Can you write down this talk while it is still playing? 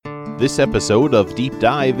This episode of Deep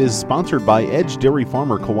Dive is sponsored by Edge Dairy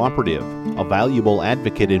Farmer Cooperative, a valuable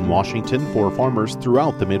advocate in Washington for farmers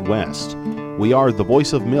throughout the Midwest. We are the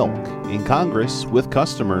voice of milk in Congress, with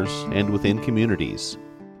customers, and within communities.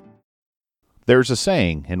 There's a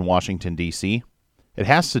saying in Washington, D.C. It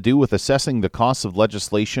has to do with assessing the costs of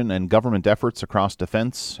legislation and government efforts across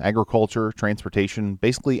defense, agriculture, transportation,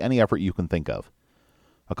 basically any effort you can think of.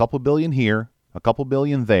 A couple billion here, a couple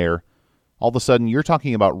billion there. All of a sudden, you're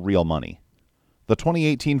talking about real money. The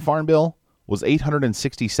 2018 Farm Bill was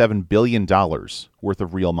 $867 billion worth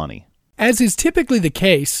of real money. As is typically the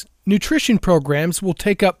case, nutrition programs will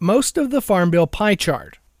take up most of the Farm Bill pie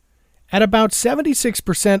chart. At about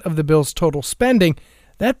 76% of the bill's total spending,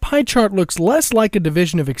 that pie chart looks less like a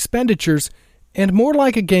division of expenditures and more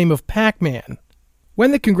like a game of Pac-Man.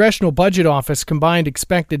 When the Congressional Budget Office combined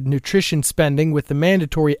expected nutrition spending with the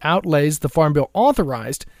mandatory outlays the Farm Bill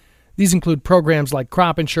authorized, these include programs like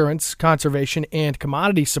crop insurance, conservation, and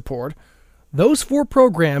commodity support. Those four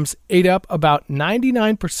programs ate up about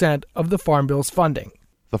 99% of the Farm Bill's funding.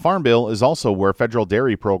 The Farm Bill is also where federal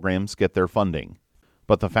dairy programs get their funding.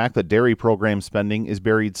 But the fact that dairy program spending is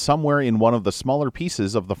buried somewhere in one of the smaller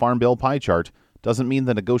pieces of the Farm Bill pie chart doesn't mean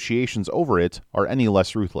the negotiations over it are any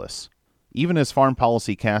less ruthless. Even as farm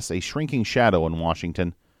policy casts a shrinking shadow in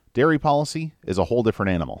Washington, dairy policy is a whole different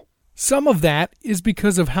animal. Some of that is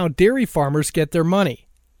because of how dairy farmers get their money.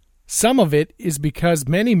 Some of it is because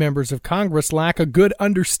many members of Congress lack a good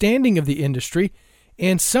understanding of the industry,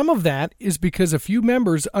 and some of that is because a few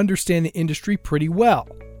members understand the industry pretty well.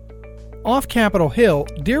 Off Capitol Hill,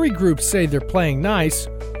 dairy groups say they're playing nice.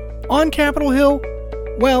 On Capitol Hill,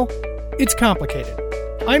 well, it's complicated.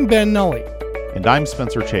 I'm Ben Nulley. And I'm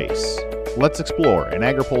Spencer Chase. Let's explore an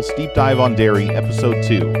AgriPulse Deep Dive on Dairy, Episode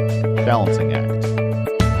 2, Balancing Act.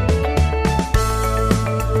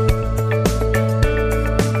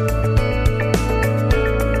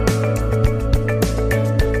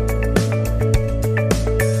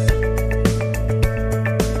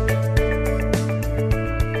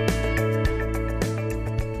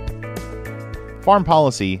 Farm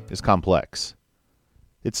policy is complex.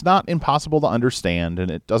 It's not impossible to understand,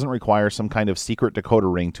 and it doesn't require some kind of secret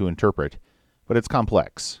decoder ring to interpret, but it's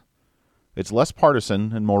complex. It's less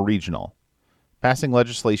partisan and more regional. Passing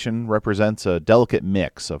legislation represents a delicate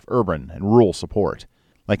mix of urban and rural support.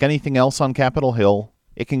 Like anything else on Capitol Hill,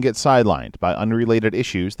 it can get sidelined by unrelated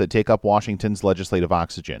issues that take up Washington's legislative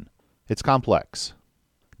oxygen. It's complex.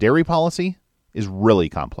 Dairy policy is really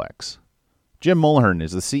complex. Jim Mulhern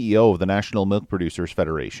is the CEO of the National Milk Producers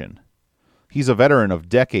Federation. He's a veteran of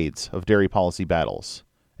decades of dairy policy battles,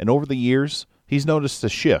 and over the years, he's noticed a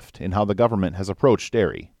shift in how the government has approached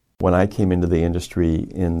dairy. When I came into the industry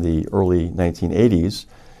in the early 1980s,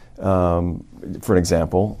 for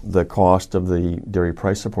example, the cost of the Dairy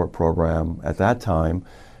Price Support Program at that time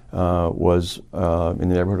was in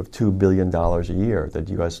the neighborhood of $2 billion a year that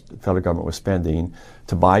the U.S. federal government was spending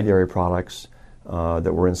to buy dairy products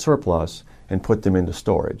that were in surplus and put them into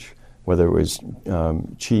storage, whether it was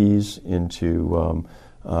cheese into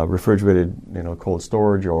refrigerated, cold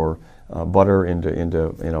storage, or butter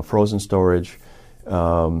into frozen storage.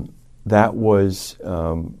 That was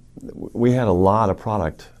we had a lot of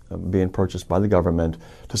product being purchased by the government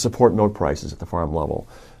to support milk prices at the farm level.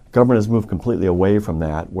 Government has moved completely away from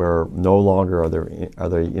that, where no longer are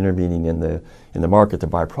they intervening in the market to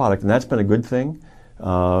buy product, and that's been a good thing.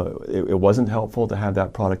 It wasn't helpful to have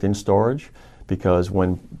that product in storage, because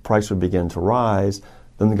when price would begin to rise,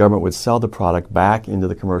 then the government would sell the product back into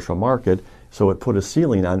the commercial market, so it put a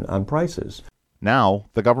ceiling on prices. Now,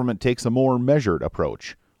 the government takes a more measured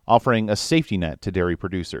approach, offering a safety net to dairy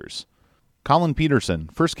producers. Collin Peterson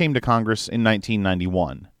first came to Congress in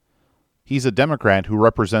 1991. He's a Democrat who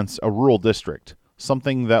represents a rural district,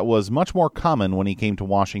 something that was much more common when he came to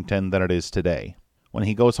Washington than it is today. When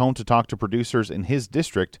he goes home to talk to producers in his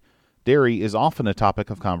district, dairy is often a topic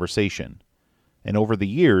of conversation. And over the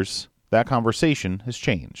years, that conversation has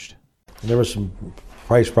changed. There were some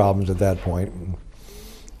price problems at that point.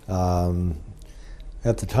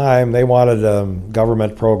 At the time, they wanted a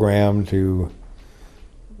government program to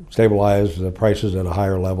stabilize the prices at a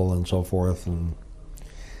higher level and so forth. And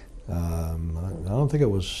I don't think it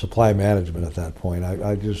was supply management at that point.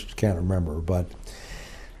 I just can't remember. But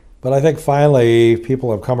I think finally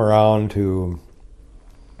people have come around to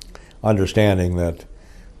understanding that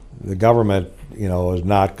the government, is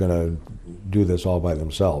not going to do this all by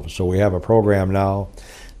themselves. So we have a program now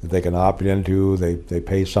that they can opt into. They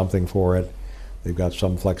pay something for it. They've got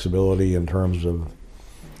some flexibility in terms of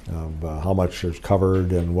how much is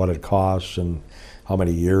covered and what it costs and how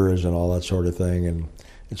many years and all that sort of thing. And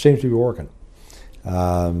it seems to be working.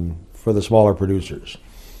 for the smaller producers.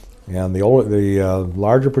 And the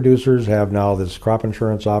larger producers have now this crop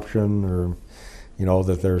insurance option, or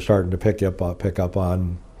that they're starting to pick up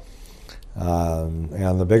on.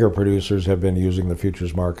 And the bigger producers have been using the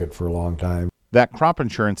futures market for a long time. That crop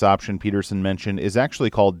insurance option Peterson mentioned is actually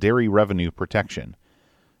called Dairy Revenue Protection.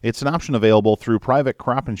 It's an option available through private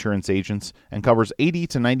crop insurance agents and covers 80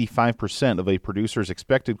 to 95% of a producer's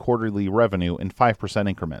expected quarterly revenue in 5%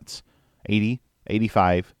 increments: 80,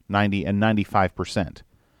 85, 90, and 95%.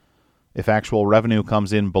 If actual revenue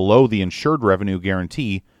comes in below the insured revenue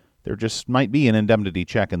guarantee, there just might be an indemnity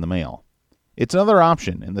check in the mail. It's another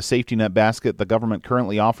option in the safety net basket the government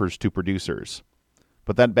currently offers to producers.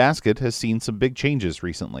 But that basket has seen some big changes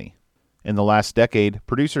recently. In the last decade,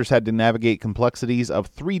 producers had to navigate complexities of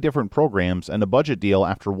 3 different programs and a budget deal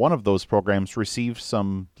after one of those programs received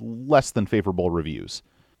some less than favorable reviews.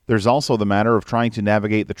 There's also the matter of trying to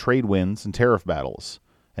navigate the trade winds and tariff battles.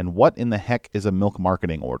 And what in the heck is a milk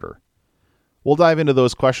marketing order? We'll dive into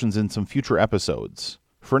those questions in some future episodes.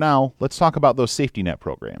 For now, let's talk about those safety net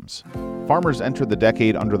programs. Farmers entered the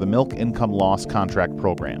decade under the Milk Income Loss Contract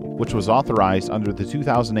Program, which was authorized under the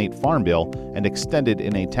 2008 Farm Bill and extended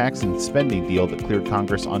in a tax and spending deal that cleared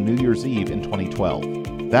Congress on New Year's Eve in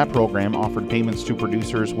 2012. That program offered payments to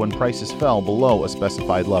producers when prices fell below a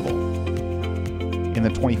specified level. In the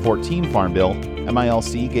 2014 Farm Bill,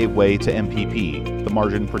 MILC gave way to MPP, the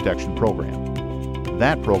Margin Protection Program.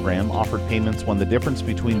 That program offered payments when the difference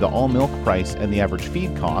between the all-milk price and the average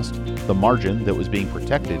feed cost, the margin that was being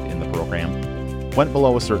protected in the program, went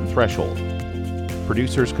below a certain threshold.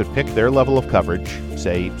 Producers could pick their level of coverage,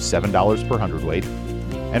 say $7 per hundredweight,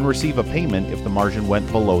 and receive a payment if the margin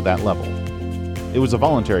went below that level. It was a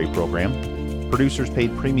voluntary program. Producers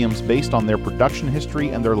paid premiums based on their production history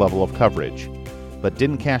and their level of coverage, but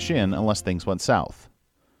didn't cash in unless things went south.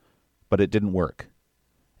 But it didn't work.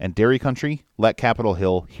 And Dairy Country let Capitol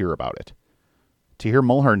Hill hear about it. To hear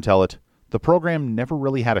Mulhern tell it, the program never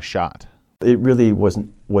really had a shot. It really was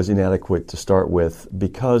inadequate to start with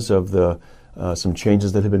because of the some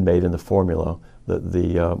changes that had been made in the formula,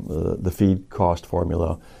 the feed cost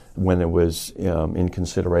formula, when it was in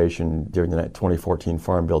consideration during the 2014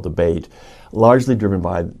 Farm Bill debate, largely driven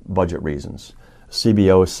by budget reasons.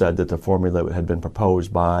 CBO said that the formula had been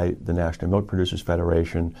proposed by the National Milk Producers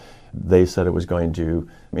Federation. They said it was going to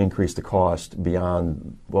increase the cost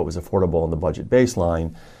beyond what was affordable in the budget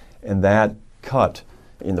baseline, and that cut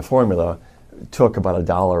in the formula took about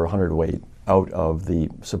 $1 a hundredweight out of the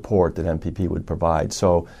support that MPP would provide.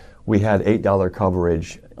 So we had $8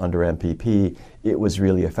 coverage under MPP. It was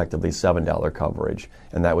really effectively $7 coverage,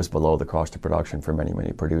 and that was below the cost of production for many,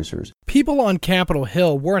 many producers. People on Capitol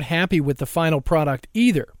Hill weren't happy with the final product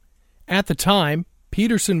either. At the time,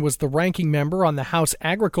 Peterson was the ranking member on the House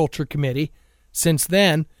Agriculture Committee. Since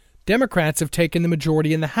then, Democrats have taken the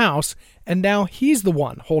majority in the House, and now he's the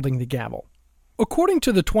one holding the gavel. According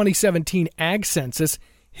to the 2017 Ag Census,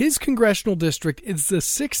 his congressional district is the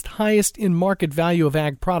 6th highest in market value of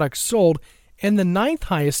ag products sold and the 9th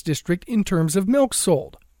highest district in terms of milk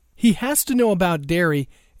sold. He has to know about dairy,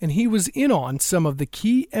 and he was in on some of the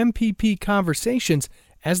key MPP conversations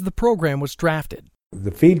as the program was drafted.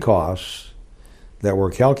 The feed costs that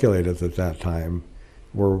were calculated at that time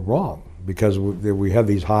were wrong because we had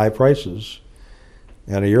these high prices,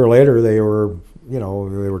 and a year later they were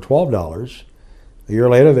 $12. A year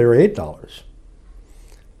later they were $8.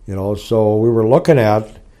 So we were looking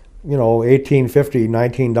at $18.50,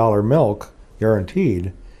 $19 milk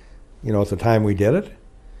guaranteed, at the time we did it,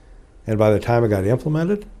 and by the time it got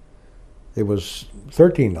implemented, it was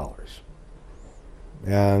 $13.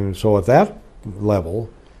 And so at that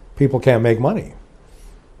level, people can't make money.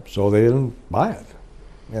 So they didn't buy it.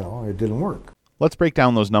 It didn't work. Let's break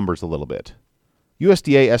down those numbers a little bit.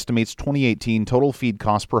 USDA estimates 2018 total feed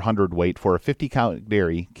cost per hundredweight for a 50-cow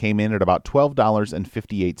dairy came in at about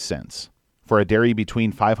 $12.58. For a dairy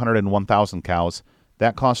between 500 and 1,000 cows,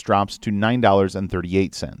 that cost drops to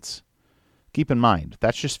 $9.38. Keep in mind,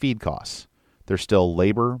 that's just feed costs. There's still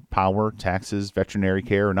labor, power, taxes, veterinary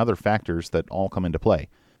care, and other factors that all come into play.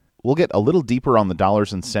 We'll get a little deeper on the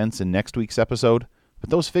dollars and cents in next week's episode,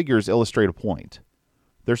 but those figures illustrate a point.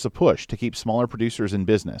 There's a push to keep smaller producers in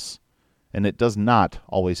business, and it does not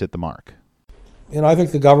always hit the mark. I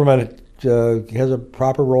think the government has a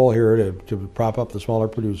proper role here to prop up the smaller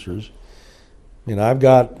producers. I've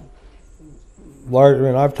talked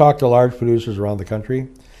to large producers around the country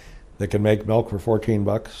that can make milk for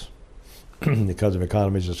 $14 because of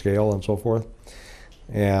economies of scale and so forth.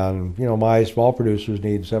 And, my small producers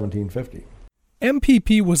need $17.50.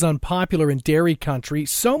 MPP was unpopular in dairy country,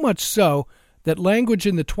 so much so that language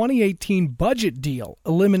in the 2018 budget deal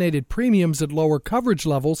eliminated premiums at lower coverage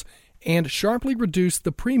levels and sharply reduced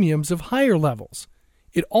the premiums of higher levels.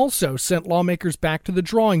 It also sent lawmakers back to the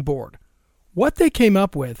drawing board. What they came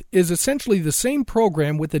up with is essentially the same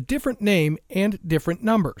program with a different name and different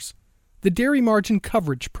numbers: the Dairy Margin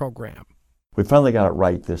Coverage Program. We finally got it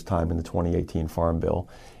right this time in the 2018 Farm Bill,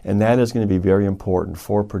 and that is going to be very important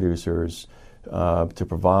for producers to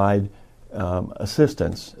provide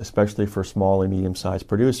assistance, especially for small and medium-sized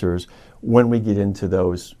producers, when we get into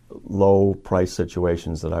those low price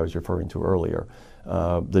situations that I was referring to earlier.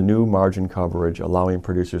 The new margin coverage allowing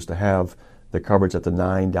producers to have the coverage at the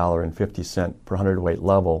 $9.50 per hundredweight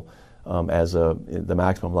level as the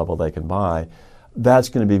maximum level they can buy, that's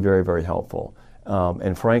going to be very, very helpful.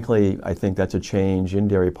 And frankly, I think that's a change in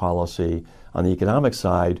dairy policy on the economic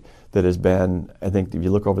side that has been, I think if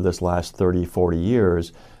you look over this last 30, 40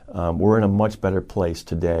 years, we're in a much better place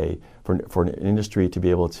today for an industry to be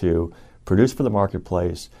able to produce for the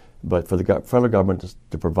marketplace, but for the federal government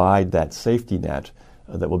to provide that safety net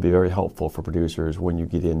that will be very helpful for producers when you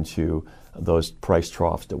get into those price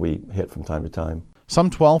troughs that we hit from time to time. Some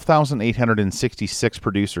 12,866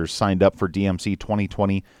 producers signed up for DMC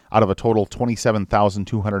 2020 out of a total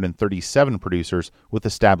 27,237 producers with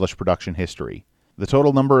established production history. The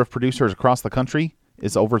total number of producers across the country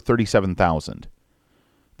is over 37,000.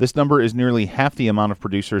 This number is nearly half the amount of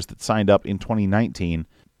producers that signed up in 2019,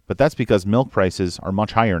 but that's because milk prices are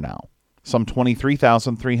much higher now. Some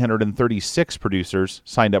 23,336 producers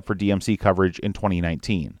signed up for DMC coverage in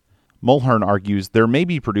 2019. Mulhern argues there may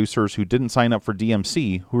be producers who didn't sign up for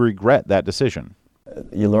DMC who regret that decision.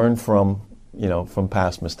 You learn from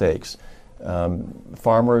past mistakes.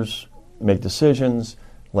 Farmers make decisions,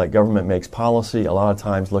 like government makes policy, a lot of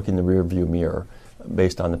times look in the rearview mirror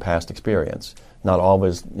based on the past experience, not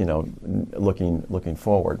always looking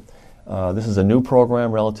forward. This is a new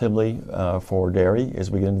program relatively for dairy as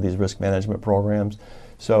we get into these risk management programs.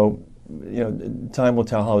 So time will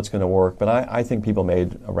tell how it's going to work, but I think people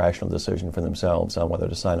made a rational decision for themselves on whether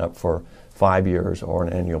to sign up for 5 years or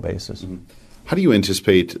an annual basis. Mm-hmm. How do you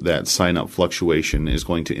anticipate that sign-up fluctuation is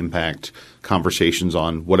going to impact conversations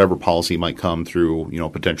on whatever policy might come through,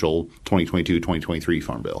 potential 2022-2023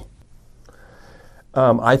 Farm Bill?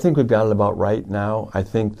 I think we've got it about right now. I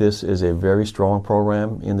think this is a very strong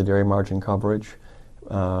program in the dairy margin coverage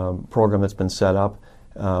program that's been set up.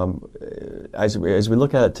 As we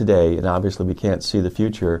look at it today, and obviously we can't see the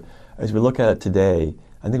future, as we look at it today,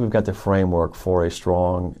 I think we've got the framework for a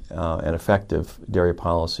strong and effective dairy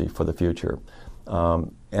policy for the future.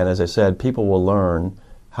 And as I said, people will learn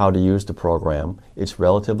how to use the program. It's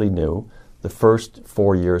relatively new. The first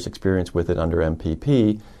 4 years experience with it under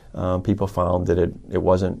MPP, people found that it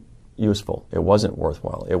wasn't useful. It wasn't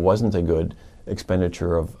worthwhile. It wasn't a good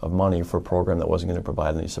expenditure of money for a program that wasn't going to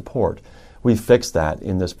provide any support. We fixed that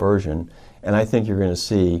in this version, and I think you're going to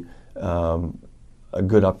see a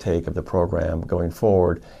good uptake of the program going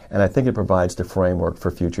forward, and I think it provides the framework for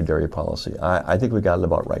future dairy policy. I think we got it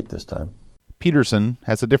about right this time. Peterson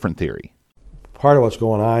has a different theory. Part of what's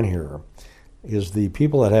going on here is the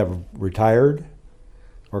people that have retired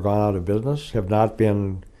or gone out of business have not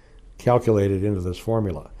been calculated into this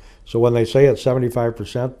formula. So when they say it's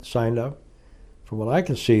 75% signed up, from what I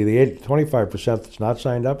can see, the 25% that's not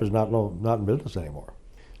signed up is not in business anymore.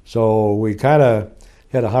 So we kind of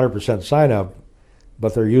had 100% sign up,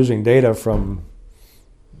 but they're using data from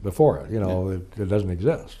before it. It doesn't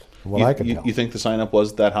exist. From what I can tell. You think the sign up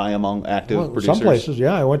was that high among active producers? Some places,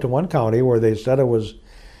 yeah. I went to one county where they said it was.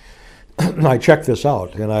 I checked this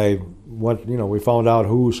out, and I went. We found out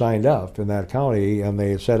who signed up in that county, and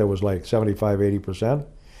they said it was like 75, 80%.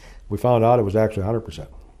 We found out it was actually 100%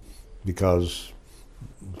 because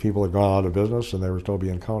people had gone out of business and they were still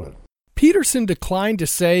being counted. Peterson declined to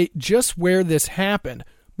say just where this happened,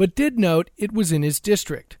 but did note it was in his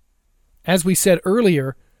district. As we said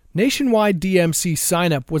earlier, nationwide DMC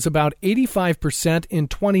sign-up was about 85% in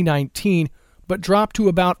 2019, but dropped to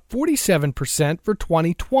about 47% for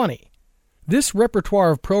 2020. This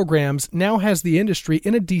repertoire of programs now has the industry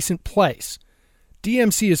in a decent place.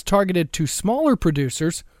 DMC is targeted to smaller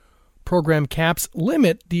producers. Program caps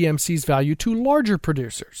limit DMC's value to larger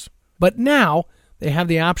producers. But now, they have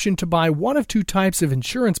the option to buy one of two types of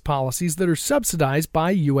insurance policies that are subsidized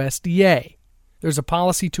by USDA. There's a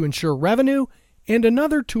policy to insure revenue and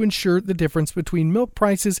another to insure the difference between milk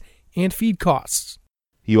prices and feed costs.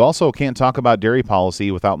 You also can't talk about dairy policy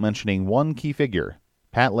without mentioning one key figure,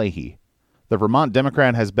 Pat Leahy. The Vermont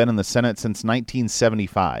Democrat has been in the Senate since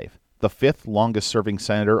 1975, the fifth longest-serving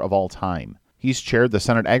senator of all time. He's chaired the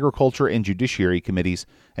Senate Agriculture and Judiciary Committees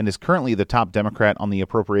and is currently the top Democrat on the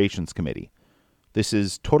Appropriations Committee. This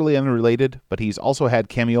is totally unrelated, but he's also had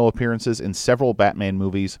cameo appearances in several Batman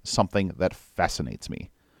movies, something that fascinates me.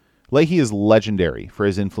 Leahy is legendary for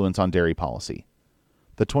his influence on dairy policy.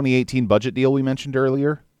 The 2018 budget deal we mentioned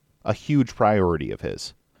earlier, a huge priority of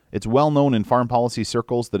his. It's well known in farm policy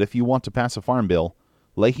circles that if you want to pass a farm bill,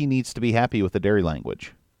 Leahy needs to be happy with the dairy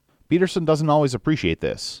language. Peterson doesn't always appreciate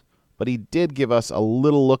this, but he did give us a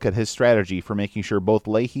little look at his strategy for making sure both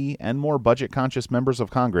Leahy and more budget-conscious members of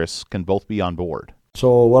Congress can both be on board.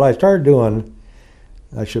 So what I started doing,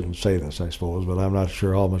 I shouldn't say this, I suppose, but I'm not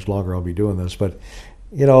sure how much longer I'll be doing this, but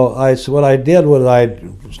what I did was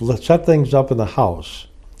I set things up in the House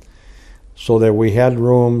so that we had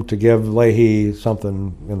room to give Leahy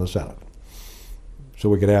something in the Senate, so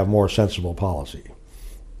we could have more sensible policy.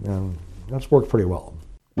 And that's worked pretty well.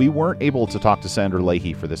 We weren't able to talk to Senator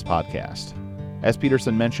Leahy for this podcast. As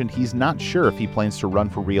Peterson mentioned, he's not sure if he plans to run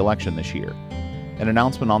for re-election this year. An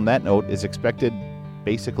announcement on that note is expected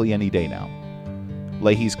basically any day now.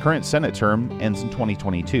 Leahy's current Senate term ends in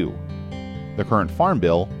 2022. The current Farm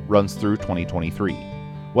Bill runs through 2023.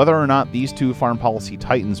 Whether or not these two farm policy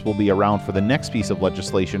titans will be around for the next piece of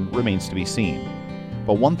legislation remains to be seen.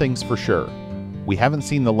 But one thing's for sure, we haven't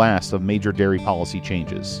seen the last of major dairy policy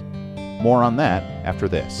changes. More on that after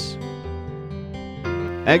this.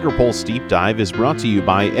 AgriPulse Deep Dive is brought to you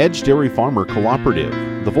by Edge Dairy Farmer Cooperative,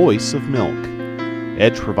 the voice of milk.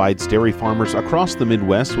 Edge provides dairy farmers across the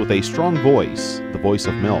Midwest with a strong voice, the voice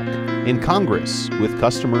of milk, in Congress, with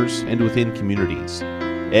customers, and within communities.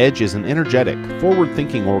 Edge is an energetic,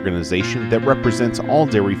 forward-thinking organization that represents all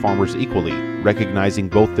dairy farmers equally, recognizing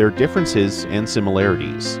both their differences and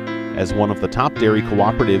similarities. As one of the top dairy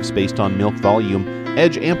cooperatives based on milk volume,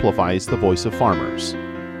 Edge amplifies the voice of farmers.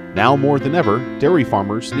 Now more than ever, dairy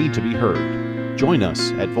farmers need to be heard. Join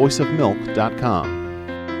us at voiceofmilk.com.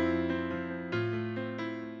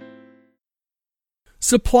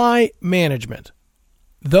 Supply management.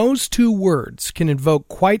 Those two words can invoke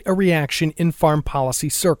quite a reaction in farm policy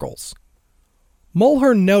circles.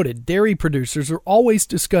 Mulhern noted dairy producers are always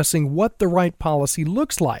discussing what the right policy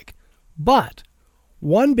looks like, but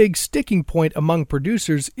one big sticking point among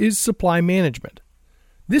producers is supply management.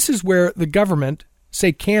 This is where the government,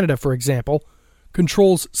 say Canada for example,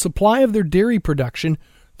 controls supply of their dairy production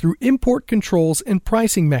through import controls and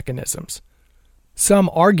pricing mechanisms. Some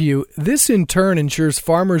argue this in turn ensures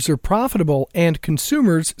farmers are profitable and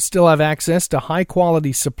consumers still have access to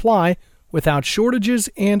high-quality supply without shortages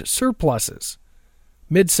and surpluses.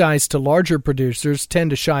 Mid-sized to larger producers tend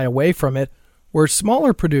to shy away from it, where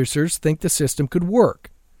smaller producers think the system could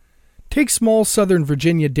work. Take small Southern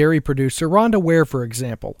Virginia dairy producer Rhonda Ware, for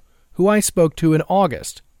example, who I spoke to in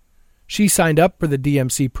August. She signed up for the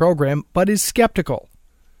DMC program but is skeptical.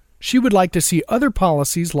 She would like to see other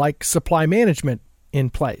policies like supply management in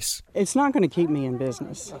place. It's not going to keep me in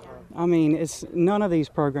business. I mean, none of these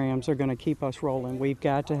programs are going to keep us rolling. We've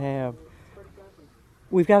got to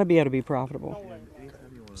be able to be profitable.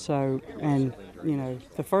 So, and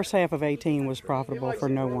the first half of 18 was profitable for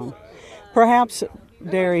no one. Perhaps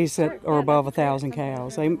dairies that are above 1,000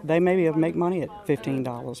 cows, they maybe make money at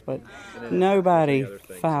 $15, but nobody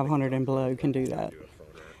 500 and below can do that.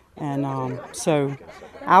 And so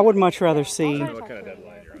I would much rather see,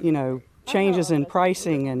 changes in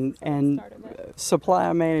pricing and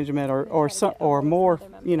supply management or more,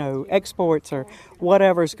 exports or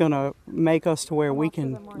whatever's going to make us to where we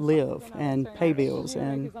can live and pay bills.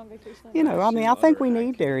 And, I think we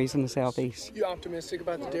need dairies in the Southeast. You optimistic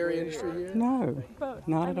about the dairy industry here? No,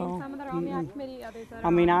 not at all.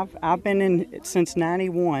 I've been in since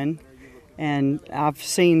 91, and I've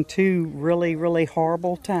seen two really, really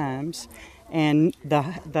horrible times, and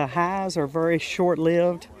the highs are very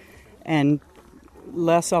short-lived and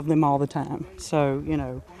less of them all the time. So,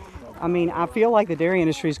 I feel like the dairy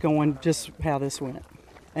industry is going just how this went,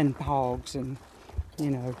 and hogs, and,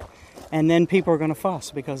 and then people are going to fuss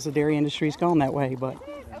because the dairy industry's gone that way, but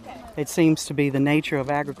it seems to be the nature of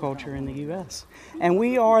agriculture in the U.S. And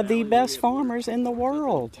we are the best farmers in the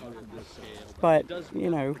world. But,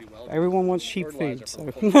 everyone wants cheap food,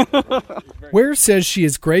 so. Ware says she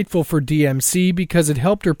is grateful for DMC because it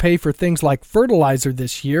helped her pay for things like fertilizer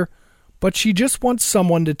this year, but she just wants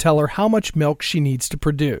someone to tell her how much milk she needs to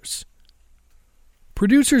produce.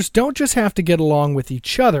 Producers don't just have to get along with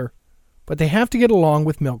each other, but they have to get along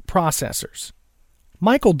with milk processors.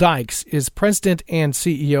 Michael Dykes is president and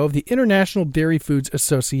CEO of the International Dairy Foods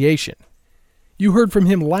Association. You heard from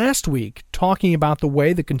him last week talking about the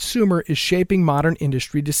way the consumer is shaping modern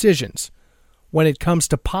industry decisions. When it comes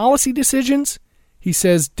to policy decisions, he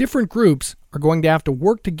says different groups are going to have to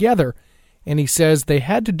work together, and he says they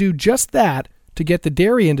had to do just that to get the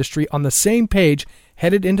dairy industry on the same page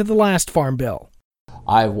headed into the last Farm Bill.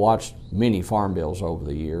 I've watched many farm bills over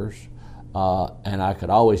the years, and I could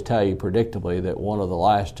always tell you predictably that one of the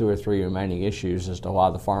last 2 or 3 remaining issues as to why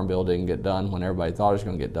the Farm Bill didn't get done when everybody thought it was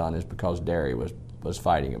going to get done is because dairy was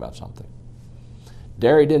fighting about something.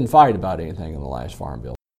 Dairy didn't fight about anything in the last Farm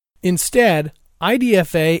Bill. Instead,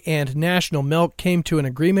 IDFA and National Milk came to an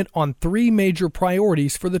agreement on 3 major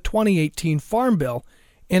priorities for the 2018 Farm Bill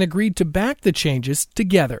and agreed to back the changes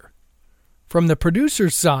together. From the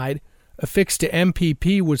producers' side, a fix to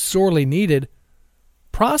MPP was sorely needed.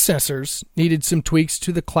 Processors needed some tweaks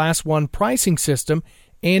to the Class 1 pricing system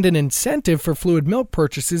and an incentive for fluid milk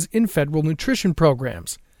purchases in federal nutrition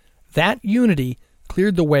programs. That unity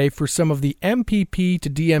cleared the way for some of the MPP to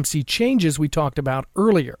DMC changes we talked about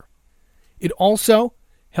earlier. It also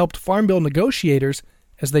helped Farm Bill negotiators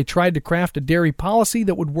as they tried to craft a dairy policy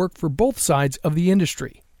that would work for both sides of the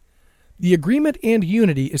industry. The agreement and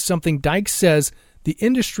unity is something Dykes says the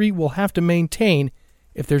industry will have to maintain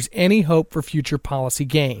if there's any hope for future policy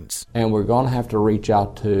gains. And we're going to have to reach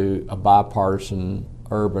out to a bipartisan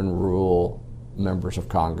urban-rural members of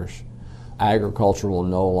Congress. Agriculture will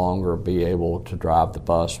no longer be able to drive the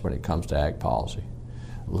bus when it comes to ag policy.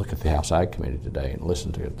 Look at the House Ag Committee today and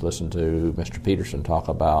listen to Mr. Peterson talk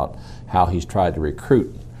about how he's tried to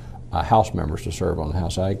recruit House members to serve on the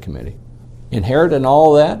House Ag Committee. Inherent in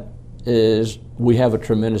all that is we have a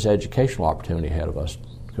tremendous educational opportunity ahead of us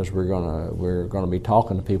because we're going to be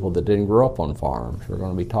talking to people that didn't grow up on farms. We're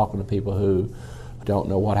going to be talking to people who don't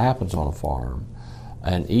know what happens on a farm.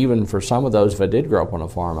 And even for some of those, if I did grow up on a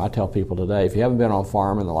farm, I tell people today, if you haven't been on a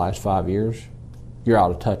farm in the last 5 years, you're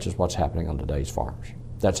out of touch with what's happening on today's farms.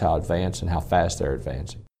 That's how advanced and how fast they're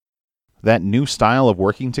advancing. That new style of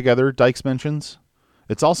working together Dykes mentions,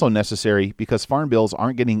 it's also necessary because farm bills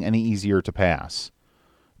aren't getting any easier to pass.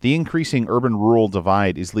 The increasing urban-rural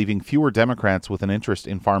divide is leaving fewer Democrats with an interest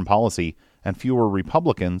in farm policy and fewer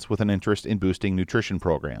Republicans with an interest in boosting nutrition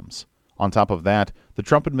programs. On top of that, the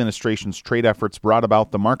Trump administration's trade efforts brought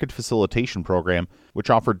about the Market Facilitation Program,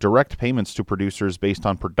 which offered direct payments to producers based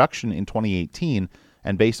on production in 2018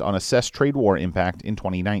 and based on assessed trade war impact in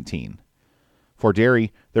 2019. For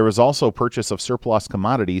dairy, there was also purchase of surplus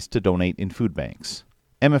commodities to donate in food banks.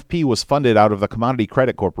 MFP was funded out of the Commodity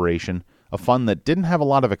Credit Corporation, a fund that didn't have a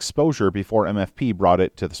lot of exposure before MFP brought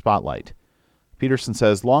it to the spotlight. Peterson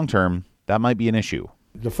says long-term, that might be an issue.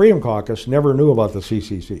 The Freedom Caucus never knew about the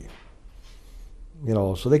CCC.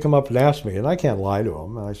 So they come up and ask me, and I can't lie to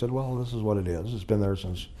them. And I said, well, this is what it is. It's been there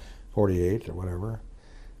since 48 or whatever.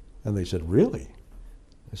 And they said, really?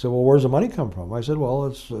 I said, well, where's the money come from? I said, well,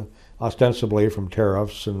 it's ostensibly from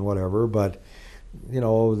tariffs and whatever, but,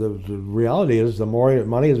 the reality is the more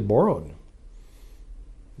money is borrowed.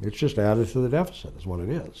 It's just added to the deficit is what it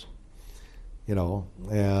is.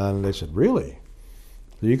 And they said, really?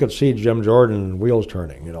 So you could see Jim Jordan wheels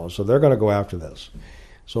turning, so they're going to go after this.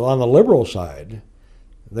 So on the liberal side,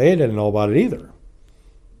 they didn't know about it either.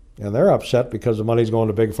 And they're upset because the money's going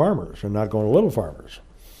to big farmers and not going to little farmers.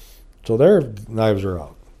 So their knives are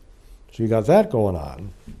out. So you got that going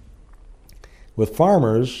on. With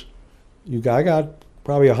farmers, I got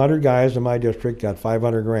probably 100 guys in my district got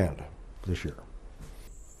 $500,000 this year.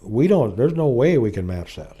 There's no way we can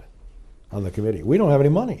match that on the committee. We don't have any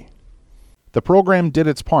money. The program did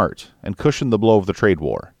its part and cushioned the blow of the trade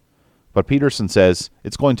war. But Peterson says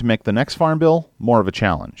it's going to make the next farm bill more of a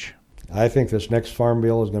challenge. I think this next farm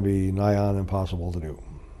bill is going to be nigh on impossible to do.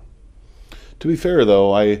 To be fair,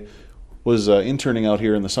 though, I was interning out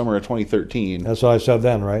here in the summer of 2013. That's what I said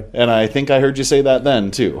then, right? And I think I heard you say that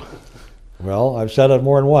then, too. Well, I've said it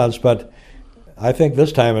more than once, but I think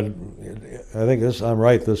this time, I'm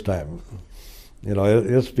right this time.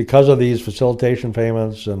 It's because of these facilitation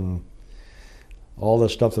payments and all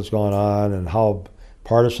this stuff that's going on and how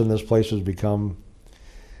partisan this place has become.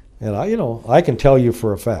 And I can tell you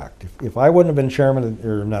for a fact, if I wouldn't have been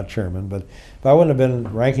if I wouldn't have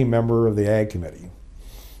been ranking member of the Ag Committee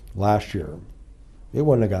last year, it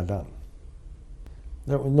wouldn't have got done.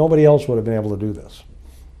 Nobody else would have been able to do this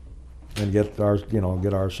and get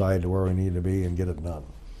our side to where we need to be and get it done.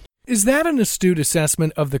 Is that an astute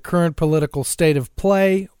assessment of the current political state of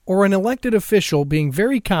play, or an elected official being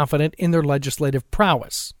very confident in their legislative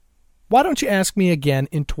prowess? Why don't you ask me again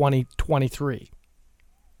in 2023?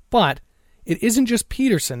 But it isn't just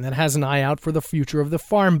Peterson that has an eye out for the future of the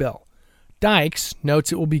Farm Bill. Dykes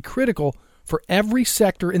notes it will be critical for every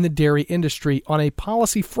sector in the dairy industry on a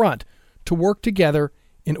policy front to work together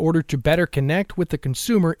in order to better connect with the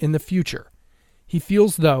consumer in the future. He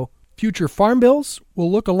feels, though, future farm bills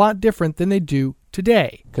will look a lot different than they do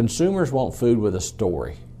today. Consumers want food with a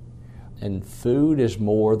story. And food is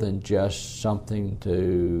more than just something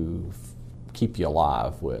to keep you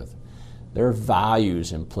alive with. There are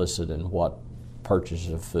values implicit in what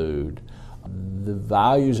purchases of food. The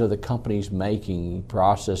values of the companies making,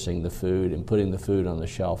 processing the food, and putting the food on the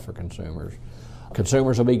shelf for consumers.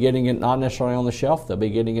 Consumers will be getting it not necessarily on the shelf, they'll be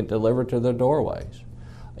getting it delivered to their doorways.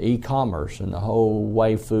 E-commerce and the whole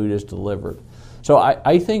way food is delivered. So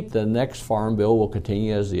I think the next Farm Bill will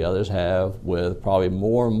continue as the others have, with probably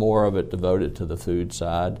more and more of it devoted to the food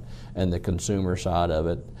side and the consumer side of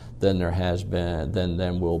it than there has been,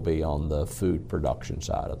 than will be on the food production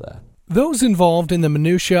side of that. Those involved in the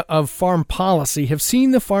minutia of farm policy have seen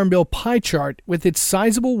the Farm Bill pie chart with its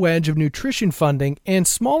sizable wedge of nutrition funding and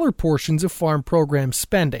smaller portions of farm program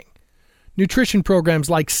spending. Nutrition programs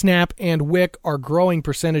like SNAP and WIC are growing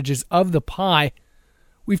percentages of the pie.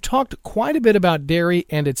 We've talked quite a bit about dairy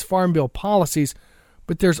and its Farm Bill policies,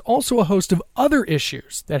 but there's also a host of other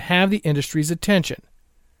issues that have the industry's attention.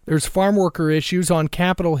 There's farm worker issues on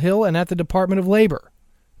Capitol Hill and at the Department of Labor,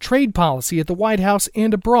 trade policy at the White House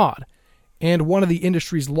and abroad, and one of the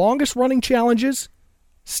industry's longest-running challenges,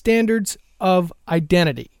 standards of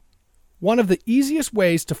identity. One of the easiest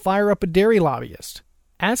ways to fire up a dairy lobbyist,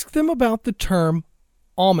 ask them about the term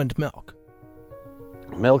almond milk.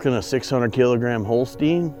 Milking a 600 kilogram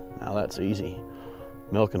Holstein, now that's easy.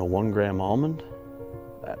 Milking a 1 gram almond,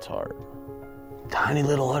 that's hard. Tiny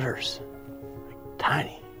little udders,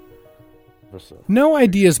 tiny. No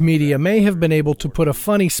Ideas Media may have been able to put a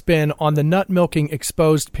funny spin on the nut milking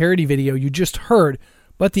exposed parody video you just heard,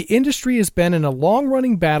 but the industry has been in a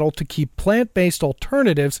long-running battle to keep plant-based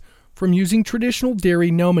alternatives from using traditional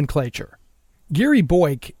dairy nomenclature. Gary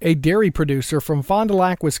Boyk, a dairy producer from Fond du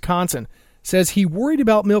Lac, Wisconsin, says he worried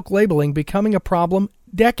about milk labeling becoming a problem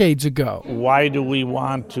decades ago. Why do we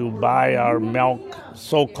want to buy our milk,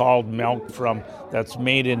 so-called milk, that's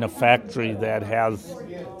made in a factory that has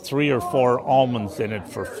 3 or 4 almonds in it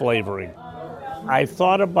for flavoring? I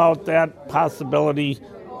thought about that possibility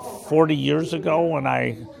 40 years ago when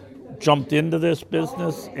I jumped into this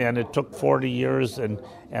business, and it took 40 years, and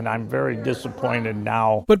I'm very disappointed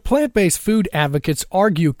now. But plant-based food advocates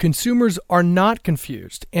argue consumers are not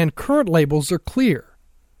confused and current labels are clear.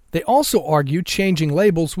 They also argue changing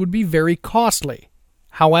labels would be very costly.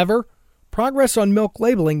 However, progress on milk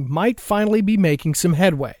labeling might finally be making some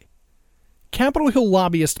headway. Capitol Hill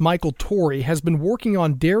lobbyist Michael Torrey has been working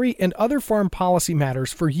on dairy and other farm policy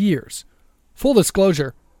matters for years. Full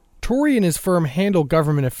disclosure, Torrey and his firm handle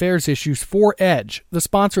government affairs issues for Edge, the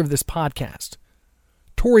sponsor of this podcast.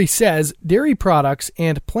 Torrey says dairy products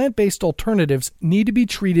and plant-based alternatives need to be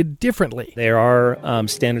treated differently. There are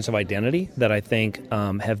standards of identity that I think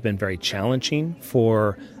have been very challenging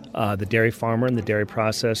for the dairy farmer and the dairy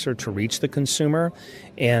processor to reach the consumer,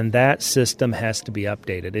 and that system has to be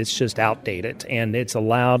updated. It's just outdated, and it's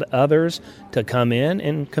allowed others to come in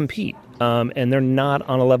and compete, and they're not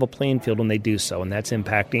on a level playing field when they do so, and that's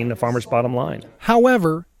impacting the farmer's bottom line.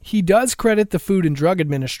 However, he does credit the Food and Drug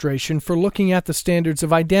Administration for looking at the standards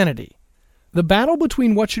of identity. The battle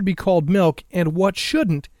between what should be called milk and what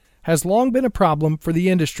shouldn't has long been a problem for the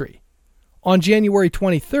industry. On January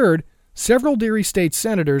 23rd, several dairy state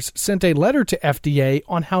senators sent a letter to FDA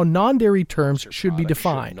on how non-dairy terms should be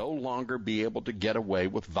defined. Should no longer be able to get away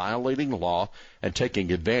with violating law and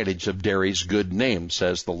taking advantage of dairy's good name,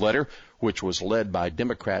 says the letter, which was led by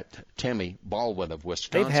Democrat Tammy Baldwin of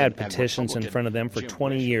Wisconsin. They've had petitions in front of them for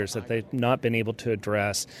 20 years that they've not been able to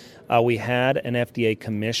address. We had an FDA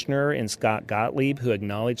commissioner in Scott Gottlieb who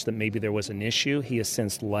acknowledged that maybe there was an issue. He has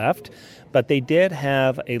since left. But they did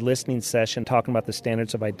have a listening session talking about the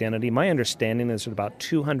standards of identity. My understanding is there's about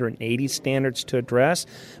 280 standards to address,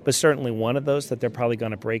 but certainly one of those that they're probably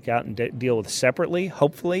going to break out and deal with separately,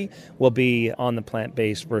 hopefully, will be on the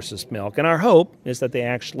plant-based versus milk. And our hope is that they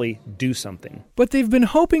actually do something. But they've been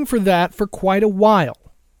hoping for that for quite a while.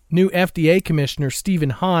 New FDA Commissioner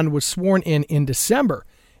Stephen Hahn was sworn in December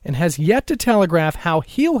and has yet to telegraph how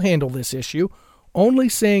he'll handle this issue, only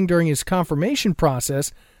saying during his confirmation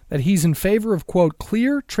process that he's in favor of, quote,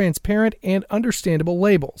 clear, transparent, and understandable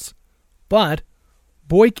labels. But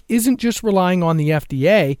Boyk isn't just relying on the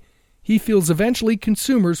FDA. He feels eventually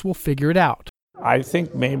consumers will figure it out. I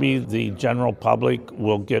think maybe the general public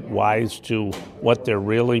will get wise to what they're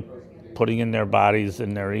really putting in their bodies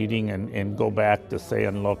and they're eating and go back to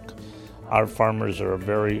saying, look, our farmers are a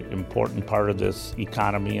very important part of this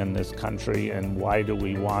economy in this country, and why do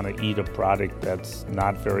we want to eat a product that's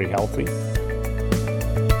not very healthy?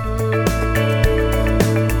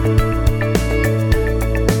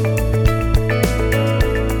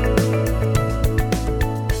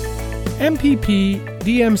 ADP,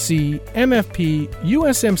 DMC, MFP,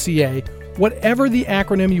 USMCA, whatever the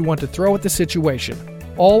acronym you want to throw at the situation,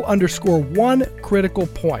 all underscore one critical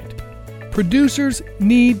point. Producers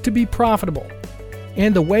need to be profitable,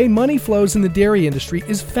 and the way money flows in the dairy industry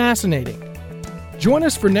is fascinating. Join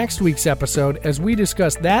us for next week's episode as we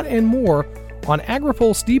discuss that and more on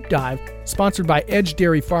AgriPulse Deep Dive, sponsored by Edge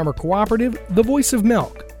Dairy Farmer Cooperative, the voice of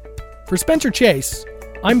milk. For Spencer Chase,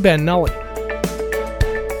 I'm Ben Nulley.